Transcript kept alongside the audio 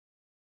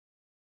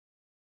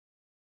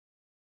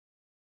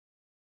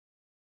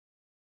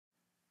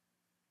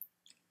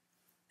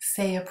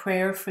Say a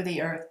prayer for the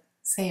earth.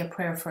 Say a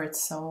prayer for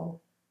its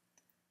soul.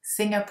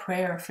 Sing a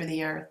prayer for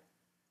the earth.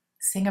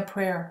 Sing a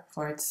prayer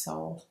for its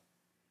soul.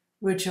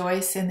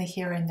 Rejoice in the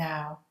here and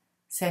now.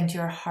 Send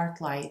your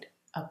heart light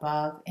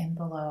above and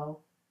below.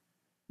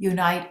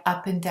 Unite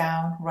up and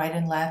down, right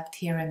and left,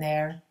 here and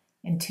there,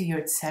 into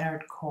your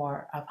centered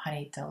core of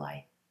honeyed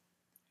delight.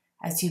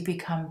 As you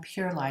become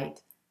pure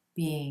light,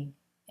 being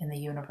in the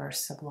universe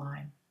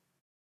sublime.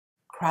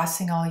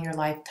 Crossing all your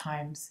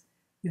lifetimes,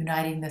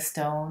 uniting the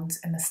stones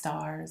and the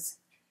stars,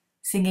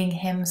 singing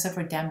hymns of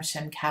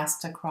redemption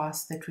cast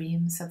across the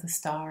dreams of the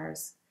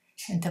stars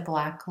into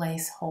black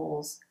lace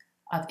holes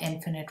of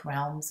infinite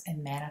realms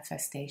and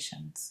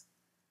manifestations.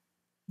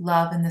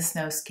 Love in the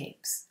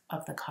snowscapes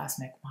of the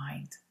cosmic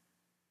mind.